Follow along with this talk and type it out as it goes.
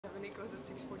goes at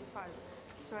 6:45.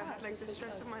 So I had like the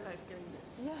stress of my life getting there.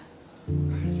 Yeah.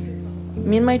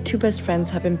 Me and my two best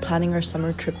friends have been planning our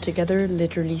summer trip together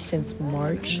literally since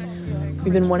March.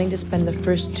 We've been wanting to spend the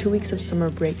first 2 weeks of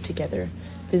summer break together,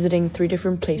 visiting 3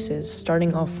 different places,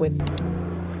 starting off with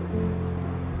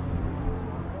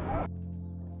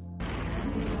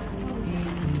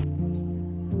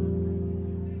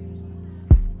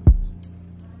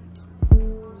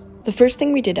the first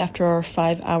thing we did after our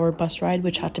 5-hour bus ride,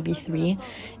 which had to be 3,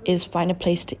 is find a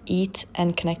place to eat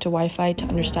and connect to Wi-Fi to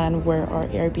understand where our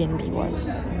Airbnb was.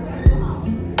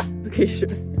 Okay, sure.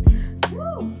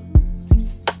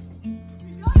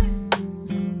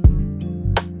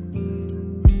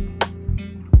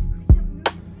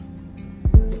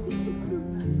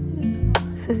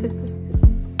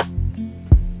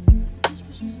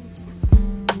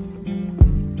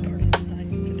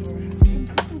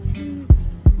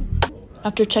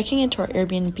 After checking into our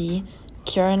Airbnb,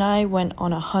 Kiara and I went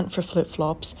on a hunt for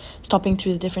flip-flops, stopping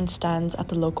through the different stands at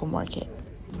the local market.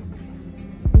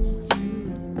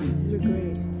 You're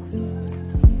great.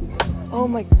 Oh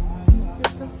my...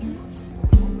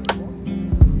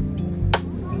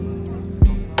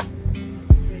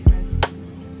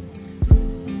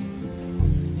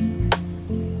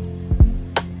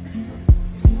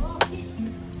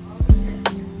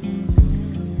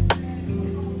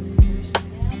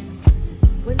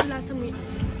 When's the last time we...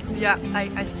 Yeah,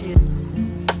 I see it.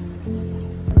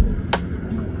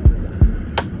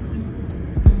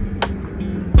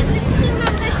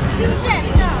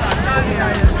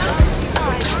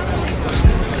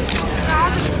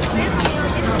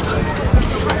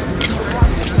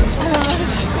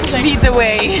 Lead the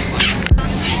way.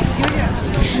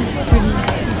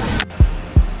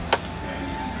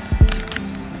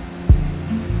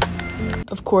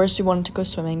 Of course, we wanted to go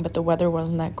swimming, but the weather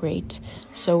wasn't that great.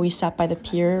 So we sat by the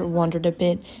pier, wandered a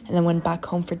bit, and then went back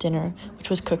home for dinner, which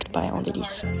was cooked by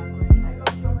Andries.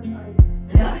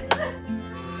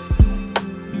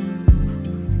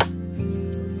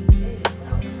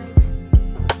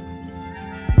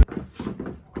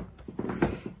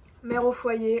 Mère au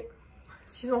foyer,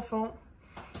 6 enfants.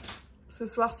 Ce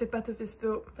soir, c'est pâte au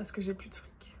pesto parce que j'ai plus de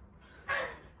fric.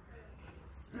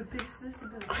 Le pesto, c'est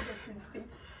parce que t'as plus de fric.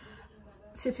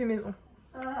 C'est fait maison.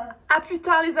 À plus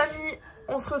tard les amis,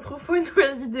 on se retrouve pour une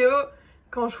nouvelle vidéo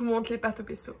quand je vous montre les pâtes au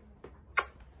pesto.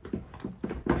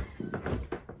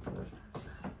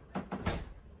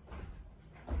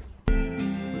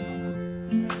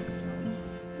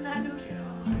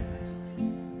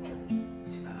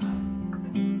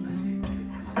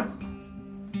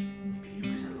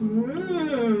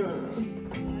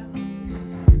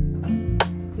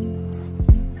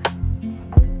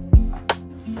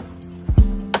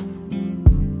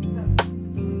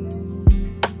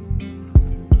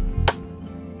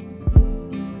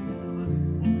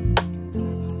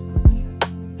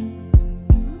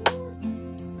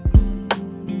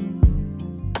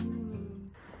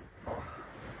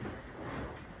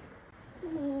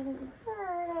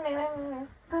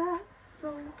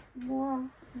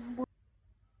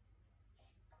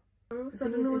 I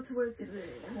don't know what words.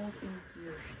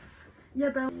 Yeah,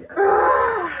 but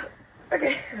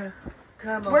okay.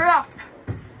 Come on. We're up.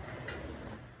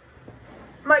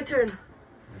 My turn.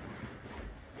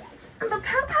 And the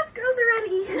Powerpuff Girls are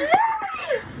ready.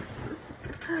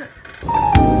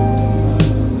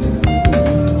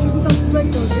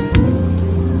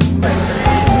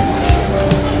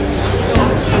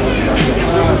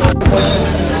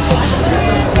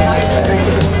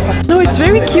 No, it's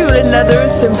very cute in leather,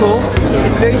 simple.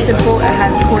 It's very simple, it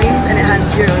has coins and it has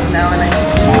euros now, and I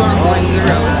just love buying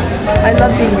euros. I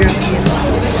love being European.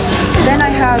 Then I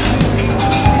have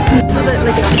So that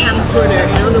like a camcorder,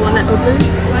 you know, the one that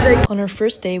opens. On our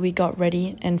first day, we got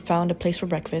ready and found a place for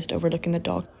breakfast overlooking the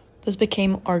dock. This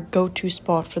became our go-to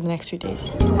spot for the next few days.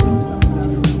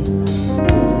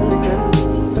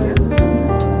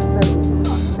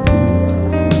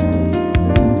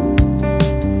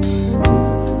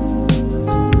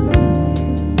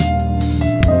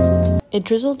 It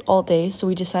drizzled all day, so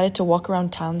we decided to walk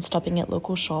around town, stopping at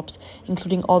local shops,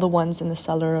 including all the ones in the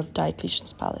cellar of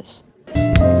Diocletian's palace.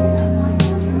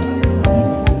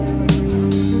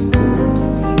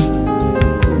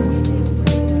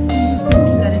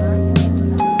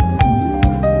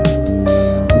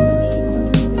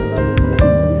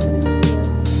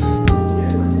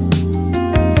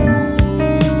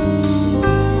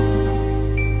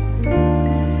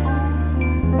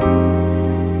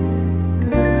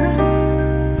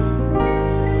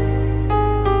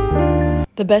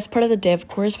 The best part of the day, of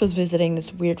course, was visiting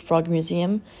this weird frog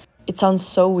museum. It sounds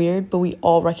so weird, but we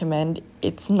all recommend.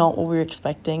 It's not what we were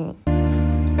expecting.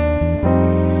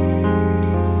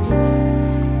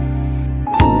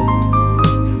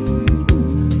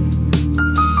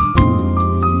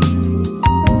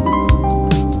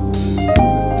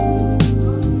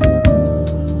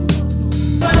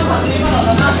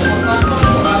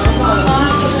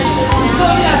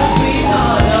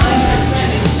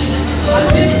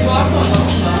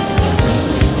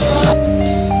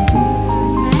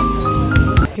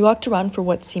 We walked around for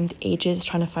what seemed ages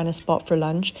trying to find a spot for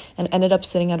lunch and ended up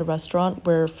sitting at a restaurant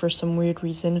where, for some weird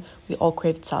reason, we all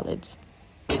craved salads.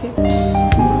 Like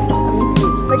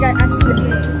I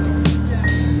actually...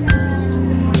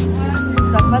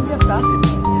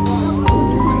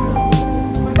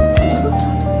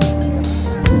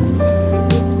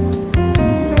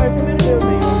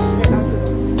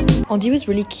 Andy was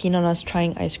really keen on us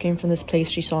trying ice cream from this place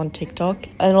she saw on TikTok,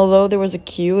 and although there was a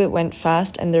queue, it went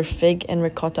fast and their fig and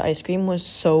ricotta ice cream was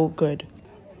so good.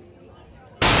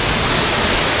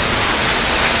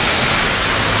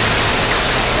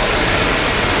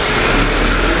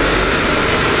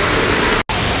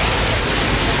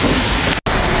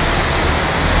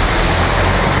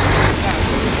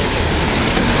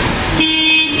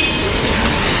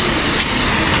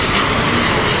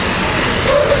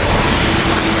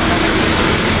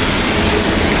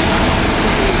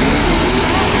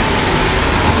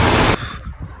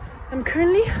 I'm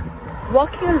currently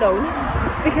walking alone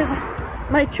because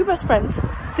my two best friends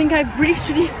think I have really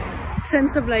shitty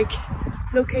sense of like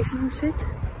location and shit.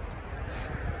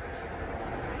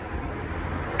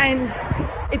 And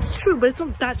it's true, but it's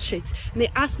not that shit. And they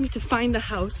asked me to find the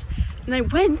house and I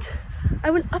went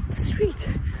up the street.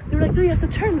 They were like, no, you have to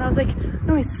turn. And I was like,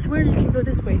 no, I swear you can go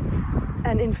this way.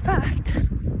 And in fact,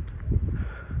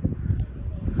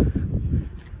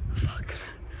 fuck,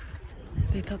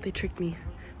 they thought they tricked me.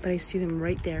 But I see them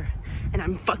right there, and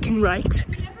I'm fucking right.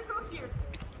 We never go here.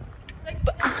 Like,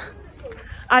 but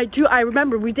I do. I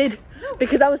remember we did,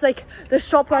 because I was like the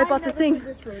shop where I bought the thing.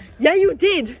 Yeah, you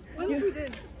did. Once we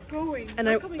did going, and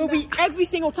but we every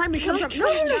single time we come from.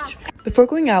 Before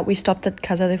going out, we stopped at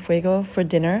Casa de Fuego for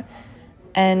dinner,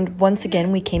 and once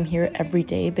again we came here every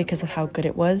day because of how good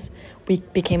it was. We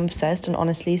became obsessed, and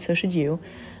honestly, so should you.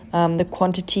 The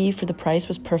quantity for the price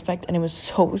was perfect, and it was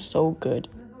so good.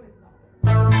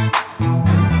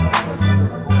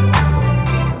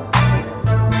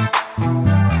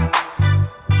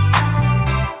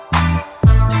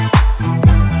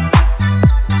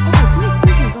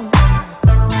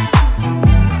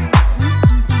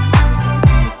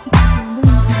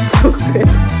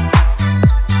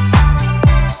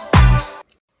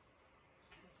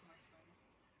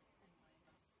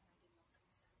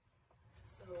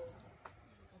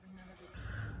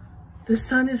 The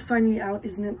sun is finally out,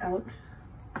 isn't it out?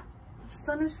 the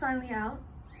sun is finally out.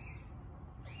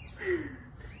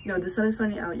 No, the sun is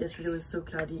finally out. Yesterday was so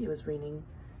cloudy, it was raining,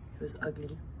 it was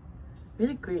ugly. We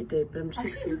had a great day, but I'm just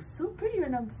Actually, it's so pretty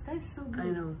right now. The sky is so blue. I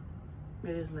know, it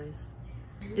is nice.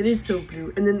 It is so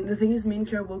blue. And then the thing is, me and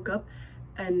Kara woke up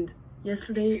and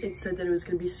yesterday it said that it was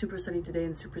going to be super sunny today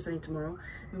and super sunny tomorrow.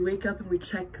 We wake up and we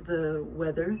check the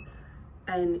weather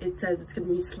and it says it's going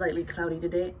to be slightly cloudy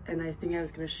today, and I think I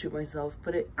was going to shoot myself,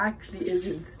 but it actually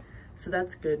isn't. So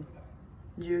that's good.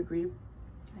 Do you agree?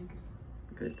 I agree.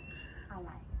 Good. I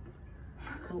like.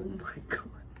 Oh my god.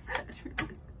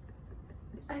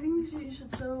 I think you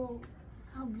should show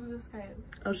how blue the sky is.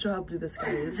 I'll show how blue the sky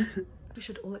is. We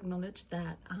should all acknowledge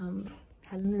that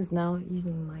Helen is now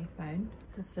using my phone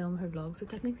to film her vlog. So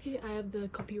technically I have the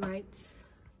copyrights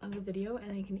of the video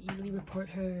and I can easily report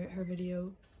her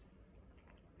video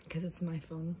because it's my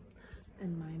phone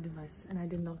and my device and I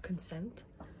did not consent.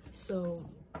 So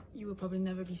you will probably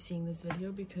never be seeing this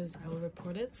video because I will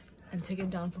report it and take it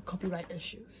down for copyright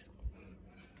issues.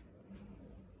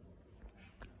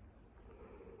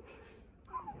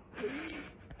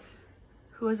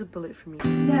 Who has a bullet for me?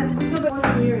 Yeah, no, but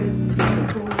one here is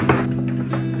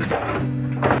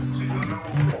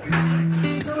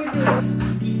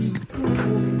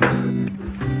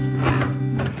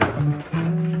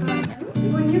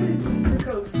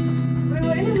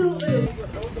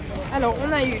Alors,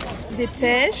 on a eu des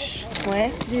pêches,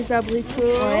 Ouais. des abricots,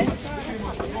 Ouais.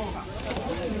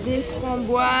 des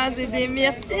framboises et des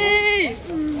myrtilles.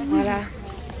 Voilà.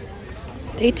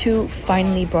 Day 2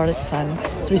 finally brought us sun,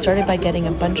 so we started by getting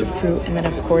a bunch of fruit and then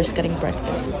of course getting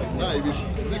breakfast.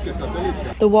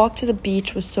 The walk to the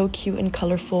beach was so cute and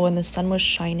colorful and the sun was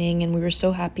shining and we were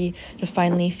so happy to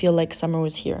finally feel like summer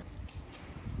was here.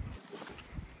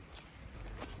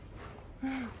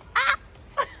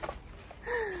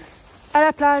 À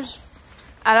la plage!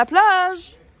 À la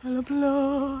plage! À la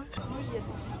plage!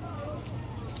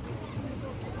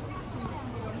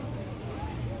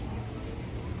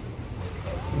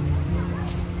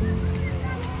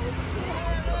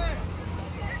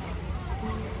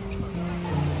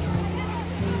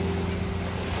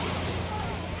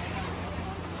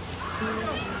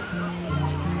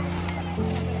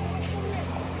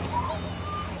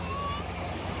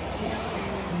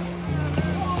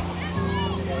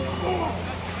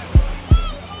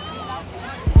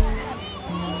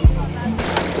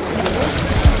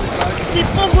 Ces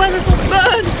framboises, elles sont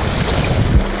bonnes.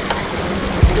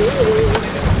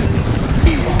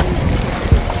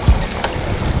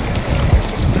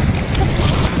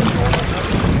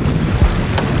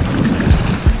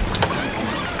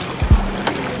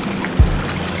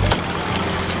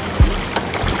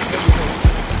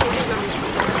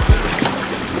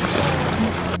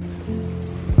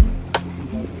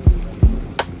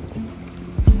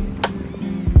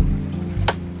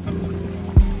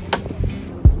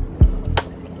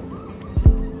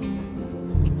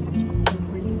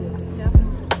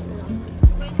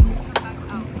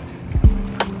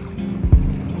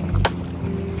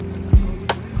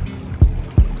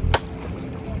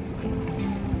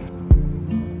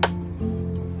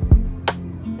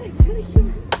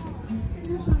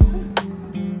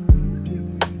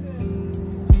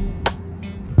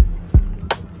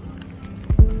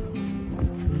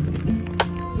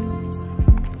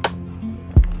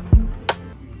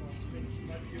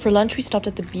 For lunch, we stopped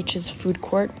at the beach's food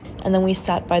court, and then we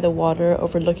sat by the water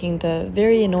overlooking the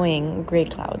very annoying grey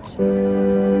clouds.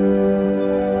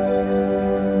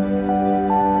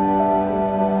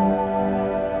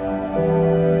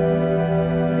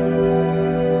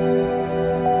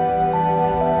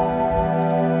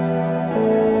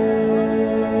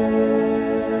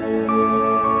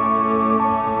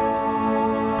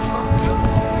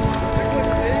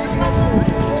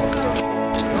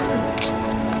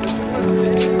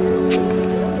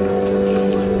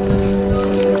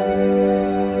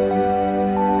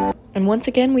 And once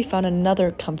again, we found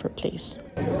another comfort place.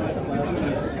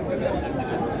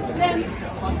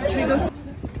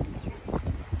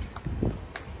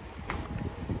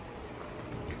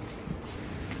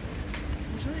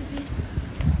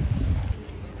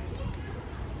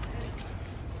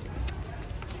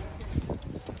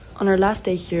 On our last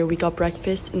day here, we got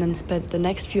breakfast and then spent the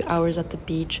next few hours at the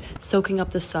beach, soaking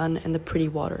up the sun and the pretty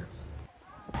water.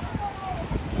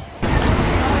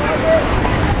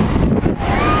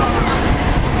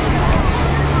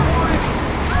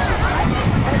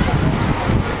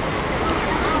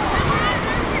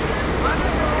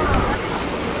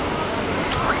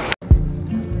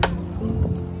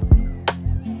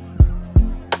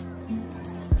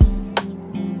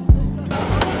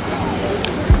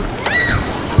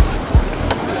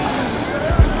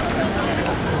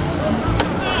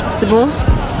 C'est bon?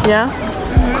 Yeah?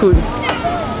 Cool.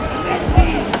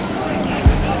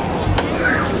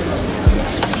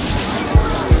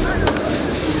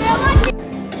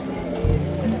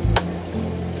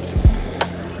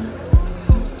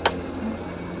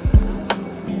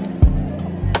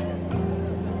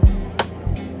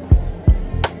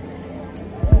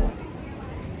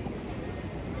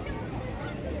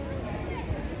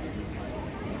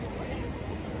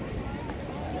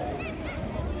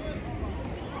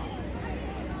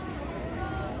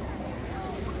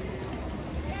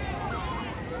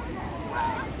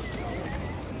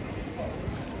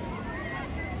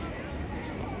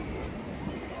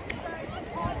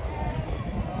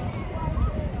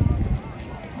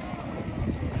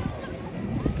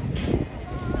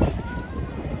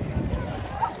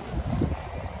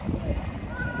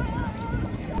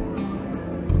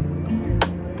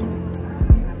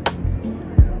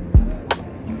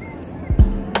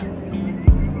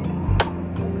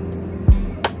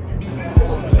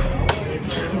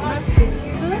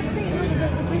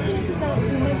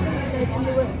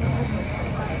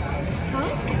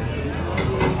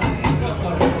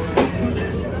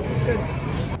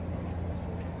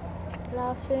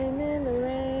 Laughing in the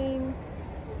rain.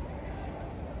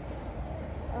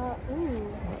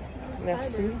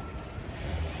 Merci.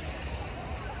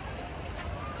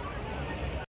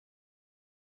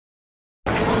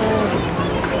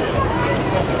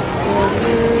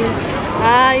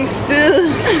 I still.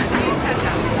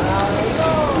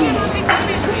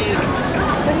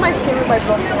 Where's my skin with my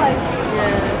book?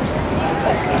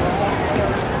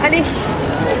 Allez.